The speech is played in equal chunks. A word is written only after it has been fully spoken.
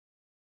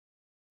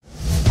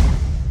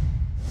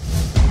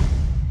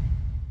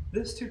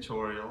This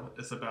tutorial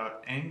is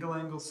about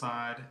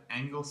angle-angle-side,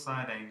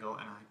 angle-side-angle,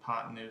 and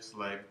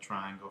hypotenuse-leg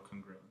triangle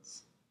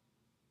congruence.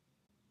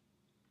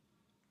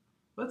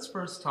 Let's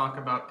first talk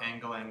about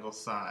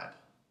angle-angle-side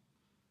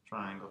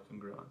triangle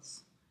congruence.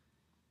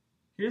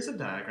 Here's a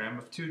diagram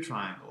of two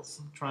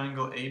triangles,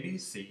 triangle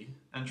ABC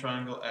and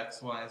triangle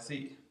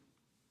XYZ.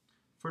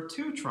 For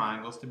two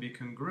triangles to be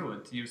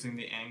congruent using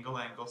the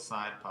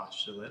angle-angle-side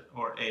postulate,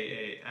 or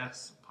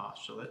AAS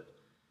postulate,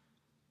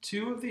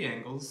 two of the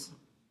angles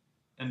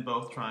in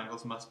both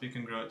triangles must be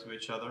congruent to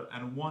each other,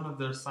 and one of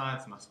their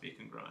sides must be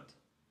congruent.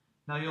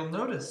 Now you'll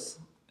notice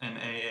in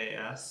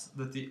AAS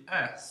that the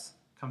S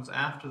comes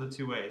after the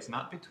two A's,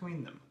 not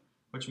between them,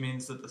 which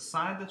means that the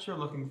side that you're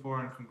looking for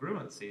in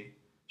congruency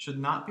should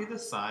not be the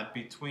side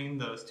between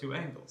those two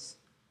angles.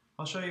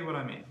 I'll show you what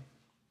I mean.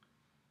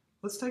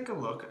 Let's take a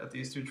look at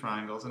these two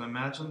triangles and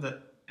imagine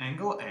that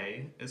angle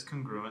A is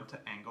congruent to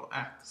angle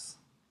X,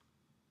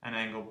 and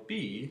angle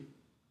B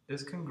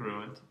is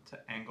congruent to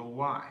angle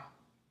Y.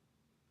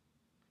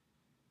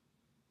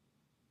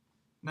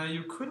 Now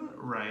you couldn't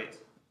write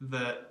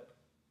that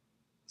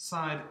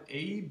side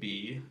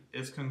AB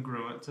is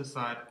congruent to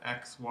side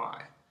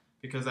XY,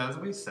 because as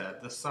we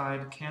said, the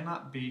side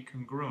cannot be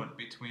congruent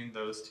between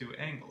those two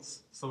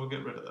angles, so we'll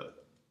get rid of that.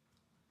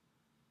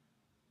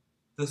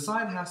 The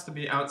side has to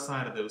be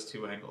outside of those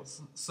two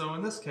angles, so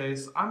in this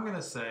case, I'm going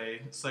to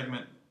say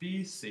segment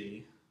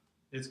BC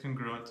is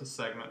congruent to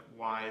segment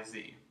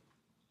YZ.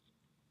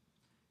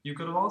 You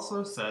could have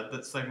also said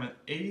that segment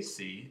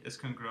AC is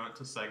congruent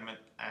to segment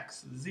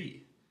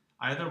XZ.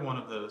 Either one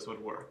of those would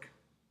work.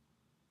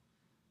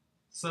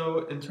 So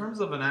in terms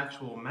of an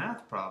actual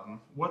math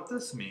problem, what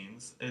this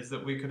means is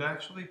that we could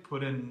actually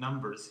put in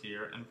numbers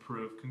here and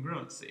prove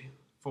congruency.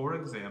 For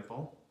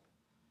example,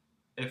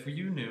 if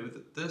you knew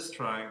that this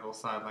triangle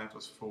side length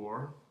was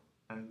 4,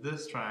 and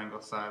this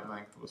triangle side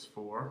length was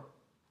 4,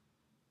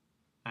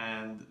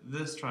 and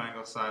this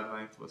triangle side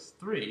length was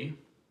 3,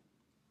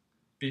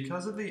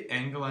 because of the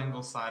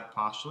angle-angle-side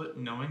postulate,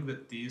 knowing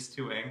that these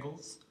two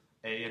angles,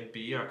 A and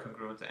B, are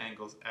congruent to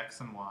angles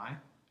X and Y,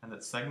 and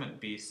that segment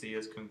BC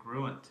is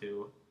congruent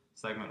to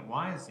segment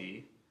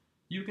YZ,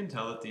 you can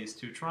tell that these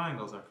two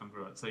triangles are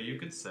congruent. So you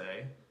could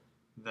say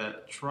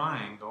that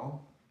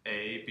triangle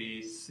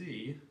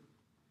ABC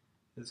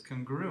is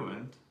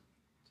congruent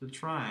to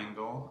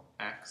triangle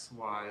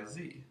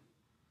XYZ.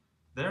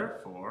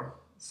 Therefore,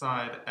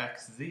 side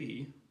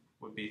XZ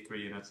would be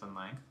 3 units in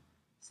length,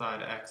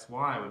 side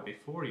XY would be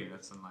 4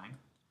 units in length,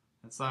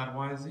 and side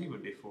YZ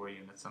would be 4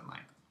 units in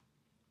length.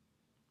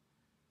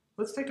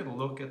 Let's take a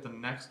look at the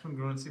next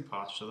congruency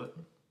postulate,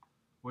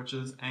 which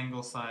is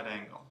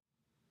angle-side-angle.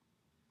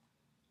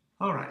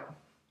 Alright,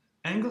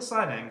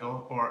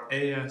 angle-side-angle, or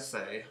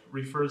ASA,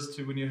 refers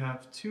to when you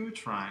have two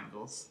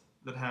triangles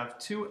that have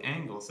two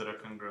angles that are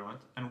congruent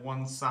and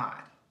one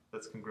side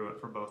that's congruent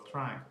for both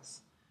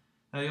triangles.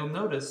 Now you'll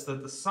notice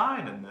that the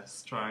side in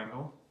this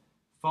triangle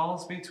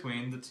falls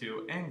between the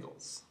two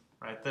angles.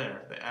 Right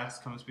there, the S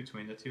comes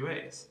between the two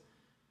A's.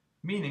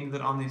 Meaning that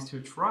on these two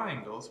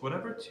triangles,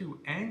 whatever two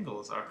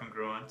angles are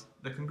congruent,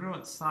 the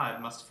congruent side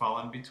must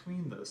fall in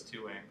between those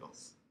two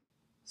angles.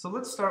 So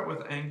let's start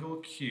with angle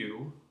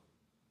Q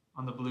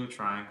on the blue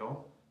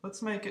triangle.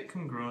 Let's make it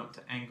congruent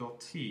to angle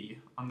T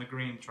on the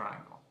green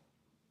triangle.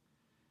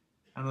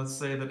 And let's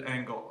say that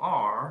angle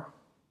R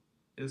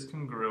is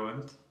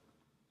congruent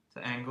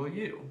to angle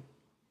U.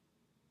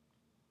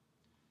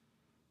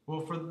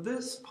 Well, for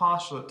this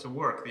postulate to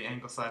work, the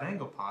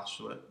angle-side-angle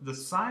postulate, the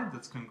side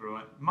that's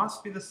congruent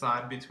must be the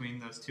side between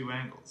those two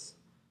angles.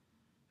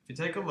 If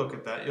you take a look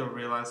at that, you'll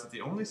realize that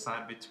the only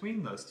side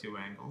between those two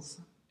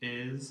angles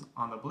is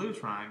on the blue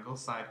triangle,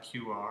 side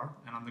QR,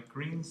 and on the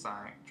green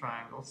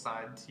triangle,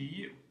 side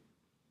TU.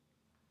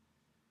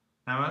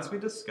 Now, as we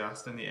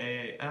discussed in the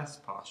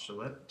AAS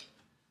postulate,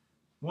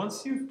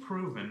 once you've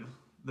proven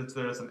that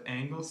there's an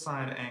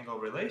angle-side-angle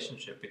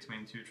relationship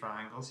between two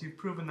triangles, you've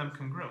proven them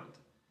congruent.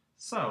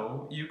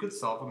 So, you could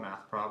solve a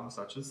math problem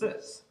such as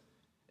this.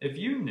 If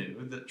you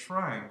knew that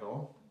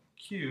triangle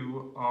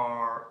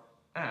QRS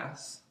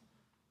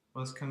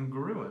was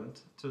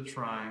congruent to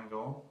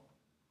triangle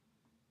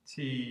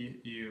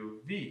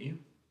TUV,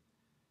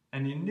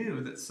 and you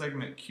knew that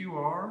segment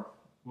QR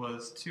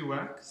was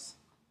 2x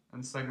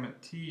and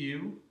segment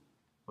TU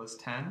was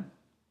 10,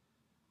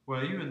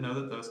 well, you would know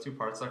that those two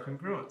parts are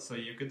congruent, so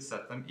you could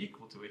set them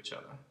equal to each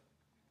other.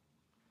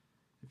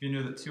 If you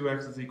knew that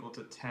 2x is equal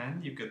to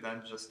 10, you could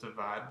then just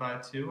divide by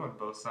 2 on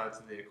both sides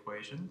of the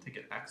equation to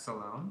get x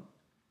alone,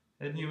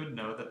 and you would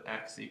know that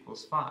x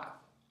equals 5.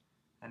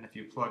 And if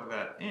you plug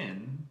that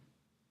in,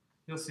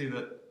 you'll see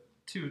that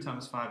 2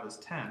 times 5 is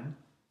 10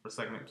 for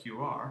segment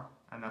QR,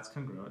 and that's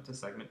congruent to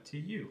segment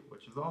TU,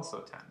 which is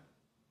also 10.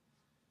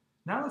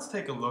 Now let's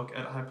take a look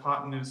at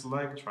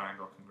hypotenuse-leg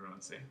triangle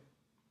congruency.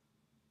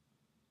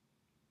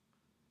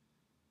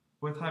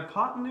 With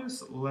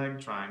hypotenuse-leg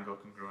triangle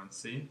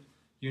congruency,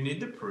 you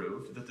need to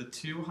prove that the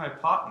two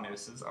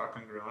hypotenuses are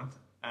congruent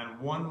and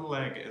one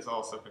leg is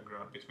also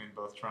congruent between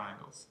both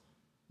triangles.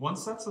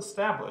 Once that's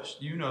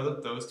established, you know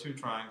that those two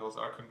triangles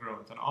are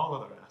congruent in all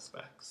other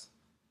aspects.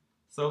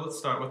 So let's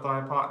start with the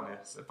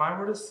hypotenuse. If I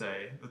were to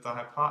say that the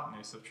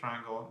hypotenuse of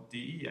triangle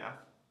DEF,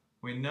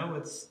 we know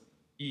it's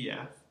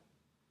EF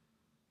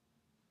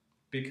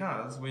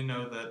because we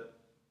know that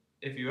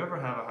if you ever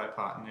have a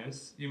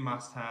hypotenuse, you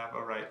must have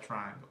a right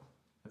triangle.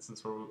 And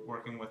since we're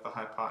working with the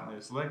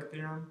hypotenuse leg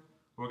theorem,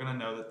 we're going to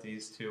know that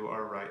these two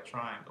are right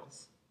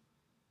triangles.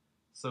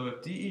 So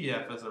if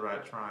DEF is a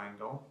right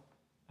triangle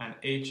and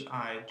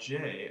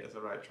HIJ is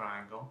a right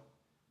triangle,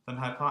 then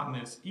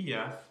hypotenuse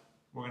EF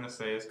we're going to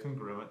say is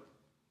congruent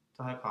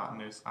to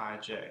hypotenuse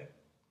IJ.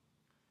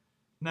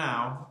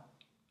 Now,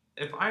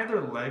 if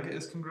either leg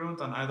is congruent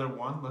on either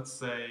one, let's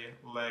say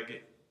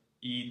leg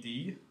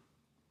ED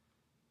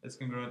is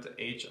congruent to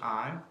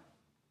HI,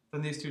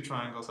 then these two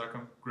triangles are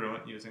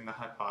congruent using the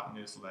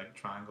hypotenuse leg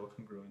triangle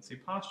congruency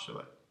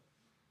postulate.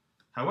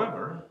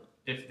 However,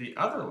 if the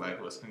other leg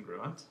was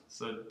congruent,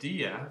 so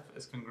DF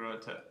is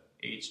congruent to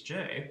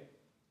HJ,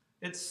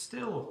 it's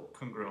still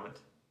congruent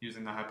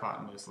using the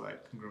hypotenuse leg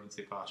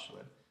congruency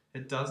postulate.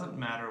 It doesn't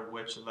matter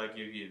which leg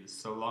you use,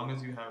 so long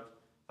as you have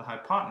the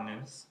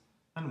hypotenuse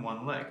and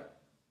one leg.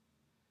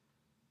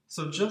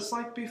 So just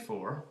like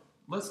before,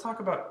 let's talk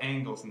about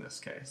angles in this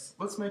case.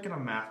 Let's make it a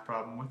math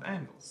problem with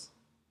angles.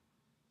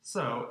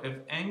 So if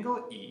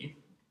angle E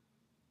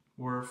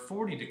were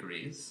 40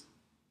 degrees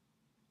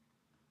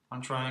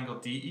on triangle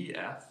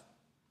DEF,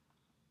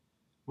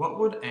 what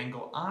would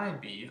angle I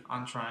be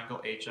on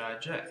triangle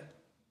HIJ?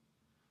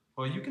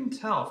 Well, you can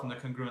tell from the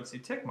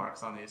congruency tick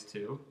marks on these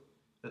two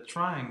that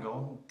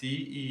triangle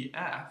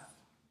DEF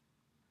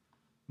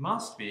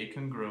must be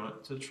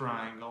congruent to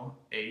triangle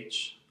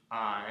HIJ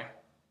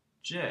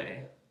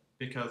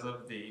because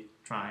of the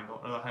triangle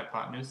or the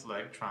hypotenuse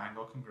leg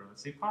triangle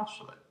congruency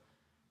postulate.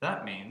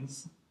 That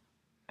means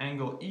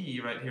angle E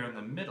right here in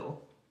the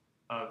middle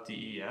of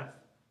DEF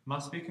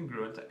must be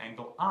congruent to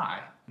angle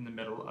I in the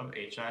middle of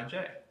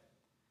HIJ.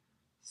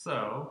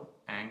 So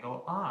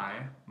angle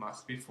I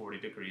must be 40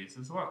 degrees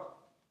as well.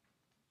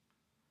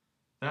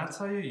 That's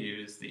how you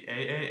use the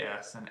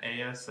AAS and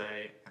ASA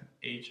and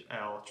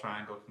HL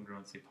triangle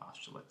congruency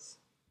postulates.